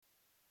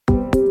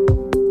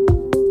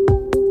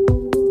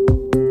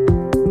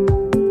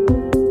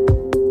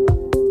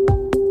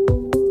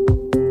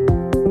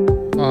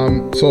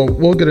So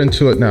we'll get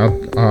into it now.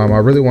 I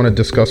really want to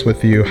discuss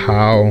with you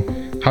how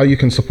you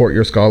can support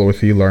your scholar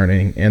with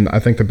e-learning. And I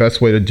think the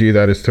best way to do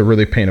that is to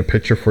really paint a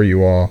picture for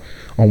you all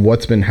on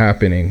what's been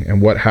happening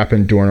and what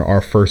happened during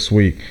our first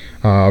week.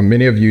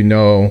 Many of you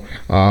know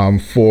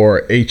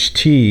for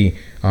HT,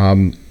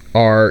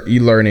 our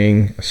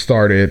e-learning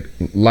started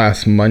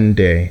last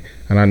Monday.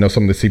 And I know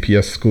some of the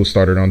CPS schools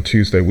started on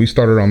Tuesday. We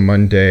started on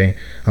Monday.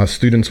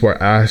 Students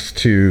were asked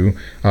to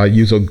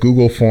use a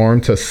Google form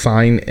to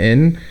sign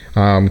in,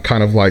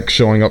 kind of like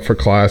showing up for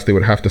class. They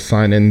would have to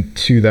sign in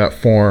to that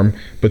form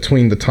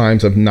between the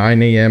times of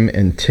 9 a.m.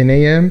 and 10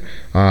 a.m.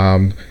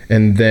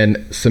 And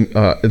then some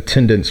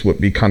attendance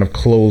would be kind of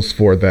closed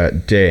for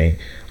that day.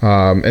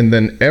 And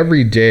then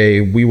every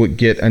day we would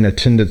get an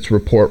attendance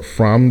report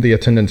from the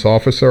attendance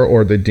officer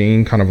or the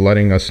dean, kind of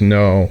letting us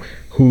know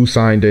who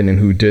signed in and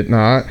who did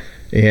not.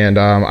 And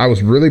I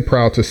was really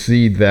proud to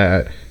see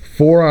that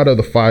 4 out of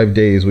the 5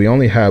 days, we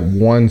only had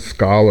one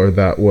scholar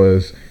that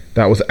was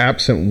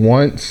absent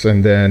once.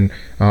 And then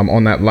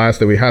on that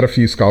last day, we had a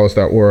few scholars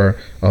that were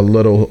a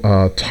little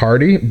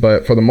tardy.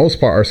 But for the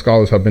most part, our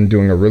scholars have been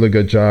doing a really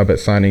good job at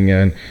signing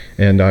in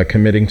and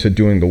committing to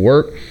doing the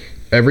work.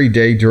 Every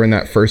day during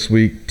that first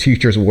week,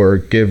 teachers were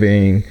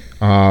giving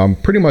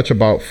pretty much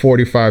about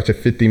 45 to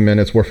 50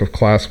 minutes worth of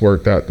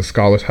classwork that the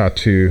scholars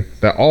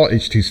that all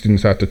HT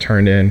students had to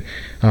turn in.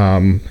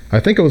 I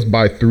think it was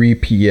by 3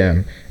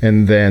 p.m.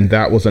 And then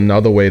that was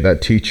another way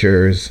that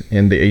teachers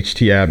and the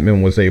HT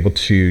admin was able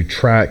to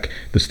track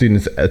the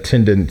students'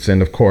 attendance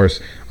and, of course,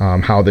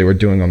 how they were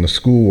doing on the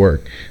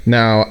schoolwork.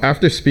 Now,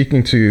 after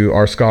speaking to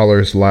our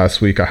scholars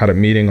last week, I had a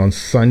meeting on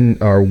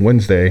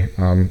Wednesday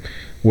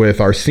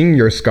with our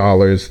senior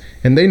scholars,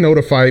 and they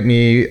notified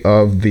me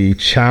of the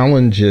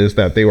challenges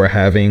that they were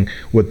having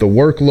with the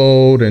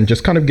workload and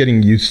just kind of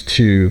getting used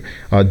to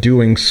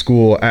doing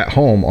school at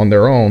home on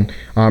their own.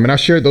 And I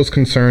shared those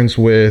concerns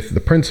with the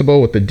principal,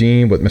 with the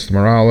dean, with Mr.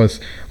 Morales.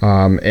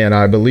 And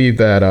I believe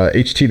that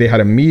HT, they had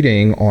a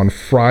meeting on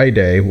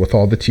Friday with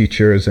all the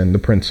teachers and the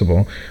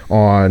principal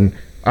on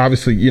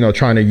obviously,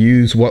 trying to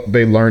use what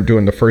they learned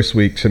during the first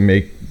week to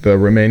make the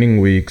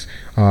remaining weeks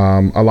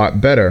a lot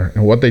better.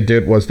 And what they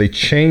did was they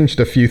changed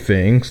a few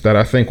things that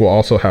I think will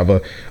also have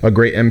a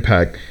great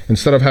impact.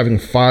 Instead of having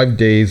 5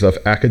 days of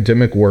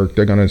academic work,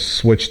 they're going to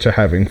switch to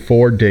having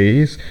 4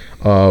 days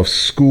of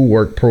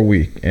schoolwork per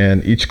week.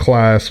 And each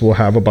class will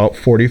have about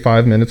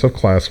 45 minutes of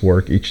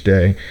classwork each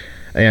day.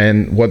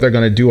 And what they're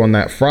going to do on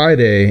that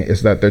Friday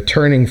is that they're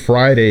turning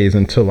Fridays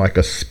into like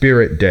a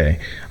spirit day.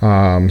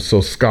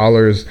 So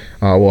scholars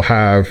will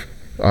have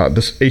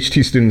the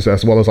HT students,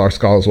 as well as our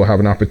scholars, will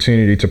have an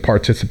opportunity to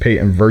participate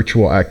in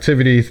virtual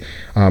activities.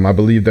 I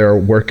believe they're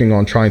working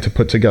on trying to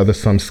put together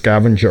some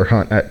scavenger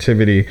hunt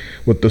activity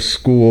with the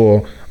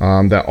school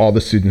that all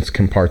the students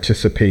can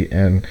participate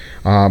in.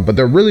 But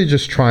they're really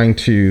just trying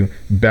to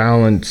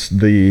balance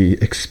the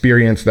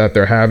experience that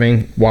they're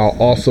having while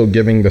also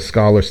giving the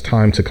scholars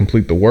time to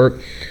complete the work.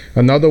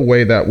 Another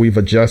way that we've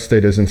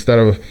adjusted is instead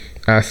of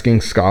asking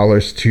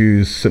scholars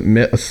to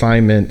submit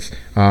assignments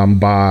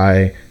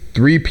by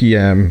 3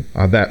 p.m.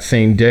 That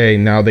same day,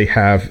 now they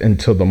have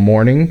until the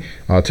morning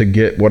to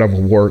get whatever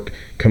work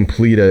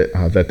completed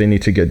that they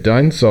need to get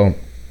done. So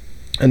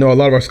I know a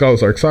lot of our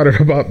scholars are excited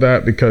about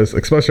that because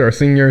especially our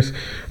seniors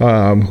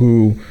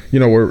who,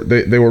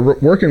 they were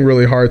working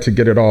really hard to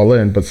get it all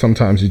in, but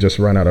sometimes you just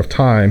run out of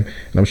time.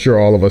 And I'm sure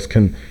all of us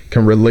can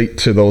relate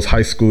to those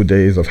high school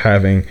days of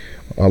having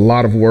a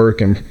lot of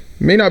work and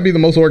may not be the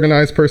most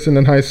organized person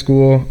in high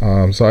school.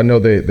 So I know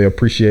they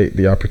appreciate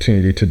the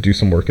opportunity to do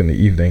some work in the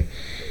evening.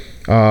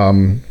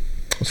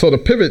 So to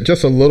pivot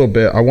just a little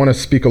bit, I want to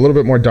speak a little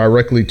bit more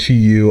directly to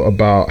you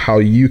about how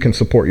you can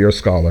support your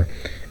scholar.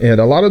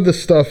 And a lot of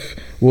this stuff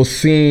will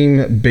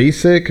seem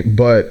basic,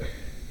 but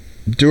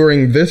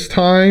during this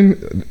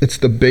time, it's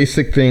the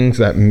basic things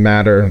that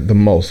matter the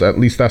most. At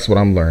least that's what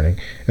I'm learning.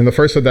 And the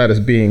first of that is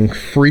being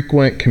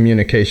frequent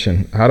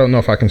communication. I don't know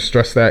if I can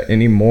stress that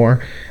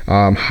anymore.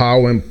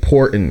 How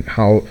important,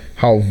 how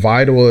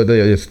vital it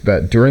is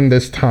that during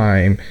this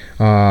time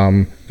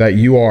that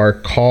you are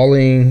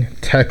calling,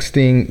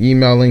 texting,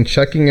 emailing,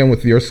 checking in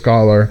with your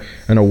scholar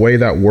in a way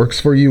that works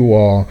for you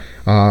all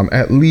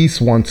at least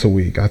once a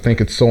week. I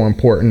think it's so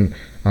important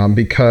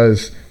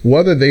because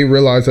whether they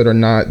realize it or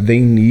not, they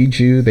need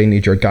you, they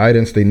need your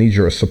guidance, they need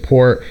your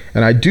support.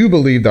 And I do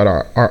believe that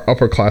our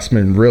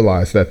upperclassmen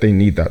realize that they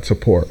need that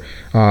support.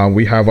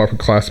 We have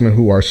upperclassmen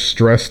who are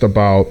stressed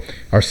about,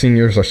 our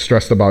seniors are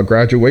stressed about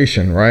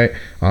graduation, right?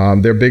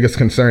 Their biggest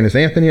concern is,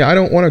 Anthony, I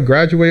don't want to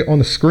graduate on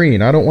the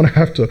screen. I don't want to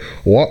have to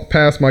walk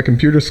past my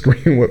computer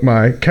screen with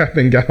my cap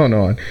and gown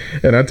on.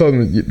 And I told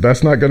them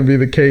that's not going to be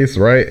the case,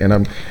 right?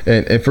 And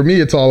for me,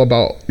 it's all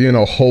about,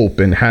 hope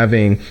and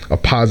having a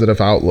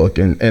positive outlook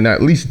and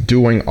at least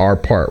doing our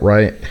part,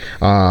 right?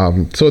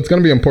 So it's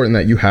going to be important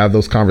that you have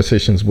those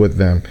conversations with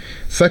them.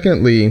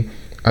 Secondly,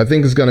 I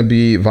think it's going to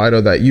be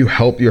vital that you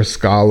help your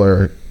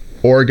scholar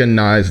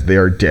organize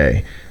their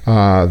day.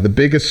 The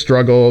biggest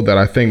struggle that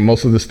I think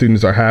most of the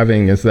students are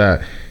having is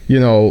that,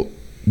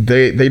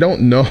 they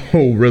don't know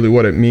really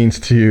what it means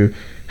to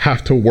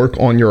have to work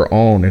on your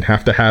own and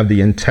have to have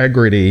the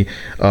integrity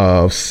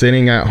of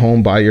sitting at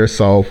home by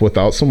yourself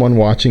without someone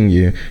watching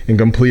you and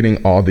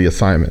completing all the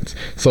assignments.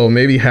 So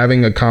maybe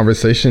having a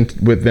conversation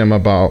with them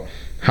about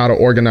how to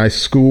organize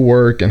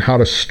schoolwork and how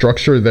to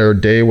structure their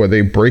day where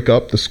they break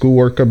up the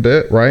schoolwork a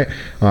bit, right?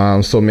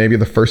 So maybe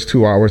the first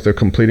 2 hours they're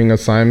completing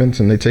assignments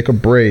and they take a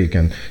break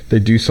and they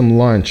do some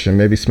lunch and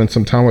maybe spend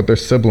some time with their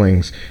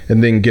siblings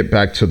and then get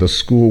back to the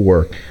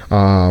schoolwork.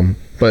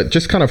 But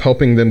just kind of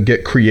helping them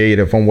get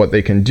creative on what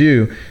they can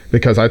do,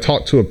 because I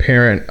talked to a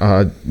parent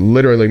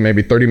literally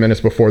maybe 30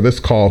 minutes before this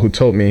call who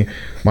told me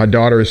my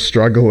daughter is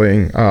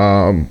struggling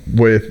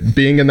with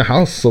being in the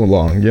house so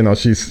long. You know,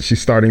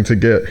 she's starting to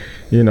get,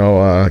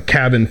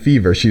 cabin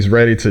fever. She's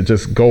ready to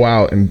just go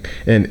out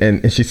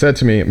and she said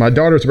to me, my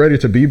daughter's ready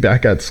to be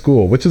back at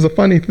school, which is a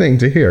funny thing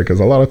to hear because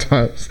a lot of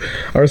times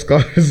our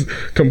scholars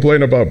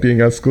complain about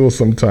being at school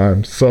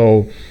sometimes.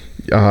 So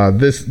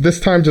this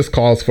time just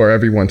calls for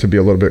everyone to be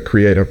a little bit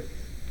creative.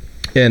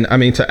 And I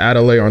mean, to add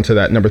a layer onto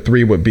that, number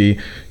 3 would be,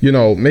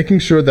 making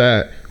sure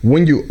that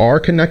when you are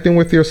connecting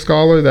with your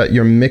scholar, that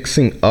you're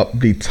mixing up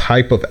the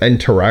type of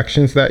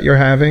interactions that you're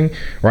having,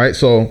 right?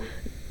 So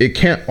it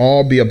can't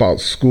all be about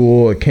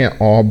school. It can't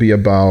all be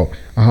about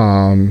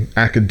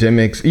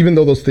academics, even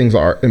though those things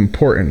are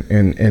important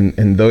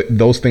and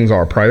those things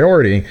are a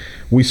priority.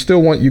 We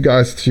still want you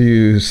guys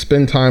to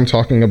spend time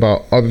talking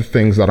about other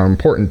things that are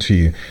important to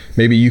you.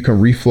 Maybe you can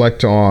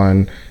reflect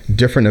on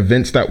different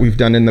events that we've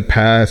done in the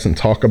past and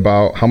talk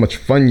about how much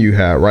fun you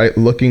had, right?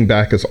 Looking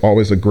back is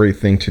always a great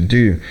thing to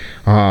do.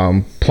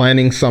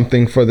 Planning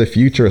something for the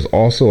future is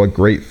also a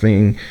great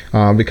thing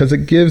because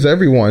it gives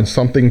everyone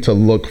something to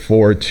look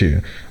forward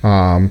to.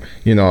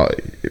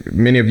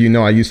 Many of you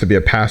know I used to be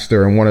a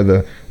pastor, and one of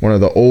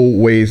the old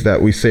ways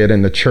that we say it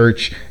in the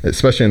church,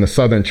 especially in the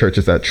Southern church,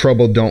 is that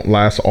trouble don't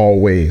last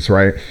always,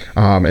 right?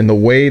 And the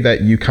way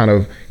that you kind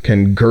of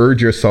can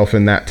gird yourself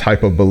in that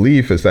type of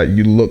belief is that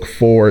you look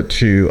forward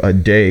to a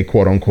day,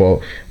 quote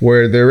unquote,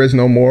 where there is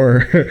no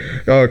more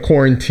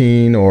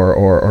quarantine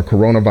or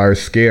coronavirus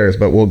scares,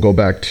 but we'll go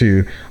back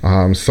to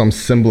some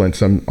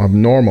semblance of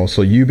normal.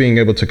 So you being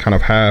able to kind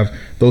of have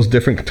those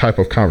different type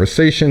of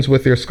conversations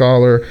with your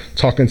scholar,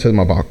 talking to them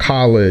about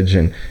college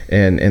and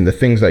the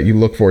things that you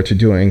look forward to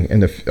doing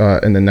in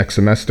the next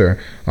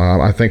semester,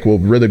 I think will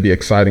really be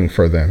exciting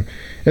for them.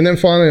 And then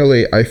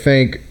finally, I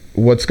think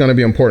what's going to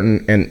be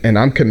important, and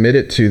I'm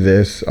committed to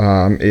this,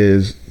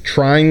 is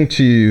trying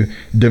to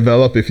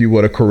develop, if you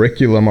would, a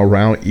curriculum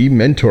around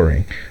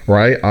e-mentoring,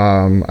 right?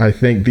 I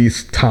think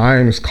these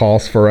times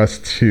calls for us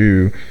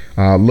to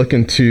look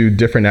into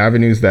different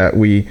avenues that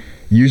we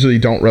usually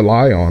don't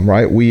rely on,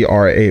 right? We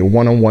are a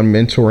one-on-one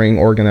mentoring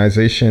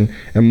organization,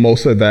 and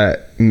most of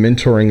that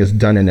mentoring is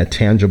done in a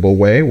tangible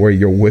way where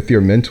you're with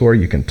your mentor,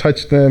 you can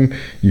touch them,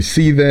 you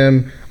see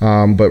them.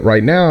 But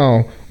right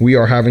now we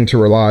are having to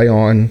rely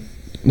on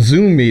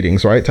Zoom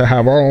meetings, right, to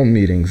have our own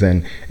meetings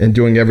and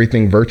doing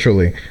everything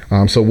virtually.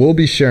 So we'll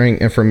be sharing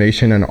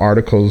information and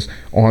articles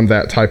on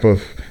that type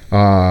of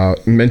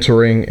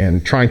mentoring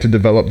and trying to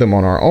develop them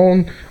on our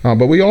own.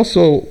 But we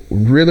also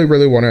really,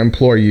 really want to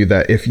implore you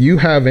that if you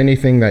have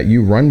anything that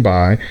you run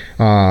by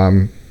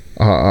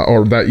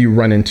or that you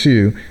run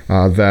into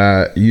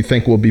that you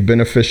think will be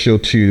beneficial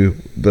to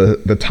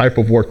the type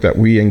of work that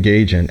we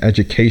engage in,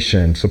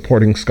 education,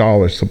 supporting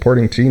scholars,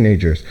 supporting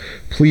teenagers,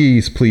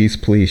 please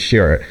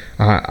share it.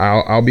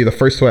 I'll be the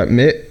first to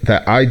admit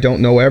that I don't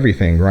know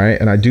everything, right?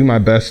 And I do my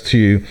best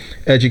to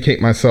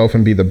educate myself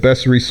and be the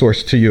best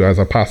resource to you as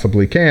I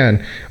possibly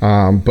can.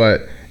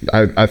 But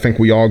I think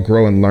we all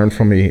grow and learn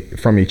from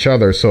each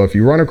other. So if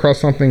you run across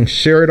something,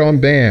 share it on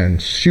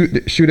Band, shoot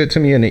it to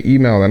me in an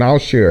email and I'll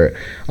share it.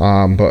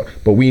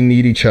 But we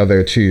need each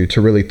other to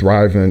really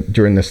thrive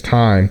during this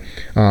time.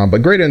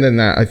 But greater than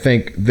that, I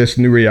think this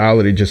new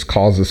reality just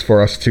causes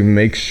for us to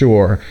make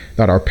sure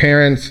that our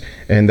parents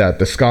and that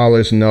the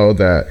scholars know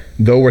that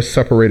though we're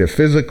separated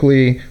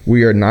physically,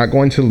 we are not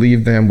going to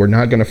leave them. We're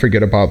not going to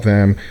forget about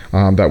them,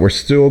 that we're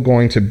still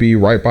going to be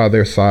right by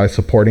their side,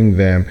 supporting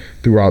them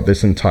throughout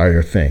this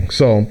entire thing.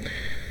 So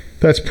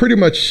that's pretty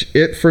much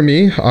it for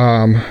me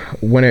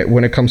when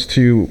it comes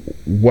to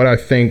what I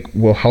think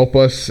will help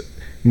us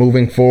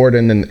moving forward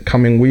in the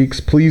coming weeks.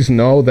 Please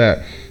know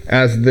that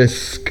as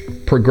this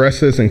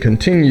progresses and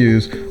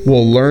continues,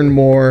 we'll learn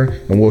more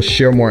and we'll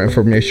share more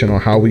information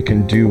on how we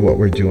can do what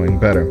we're doing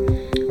better.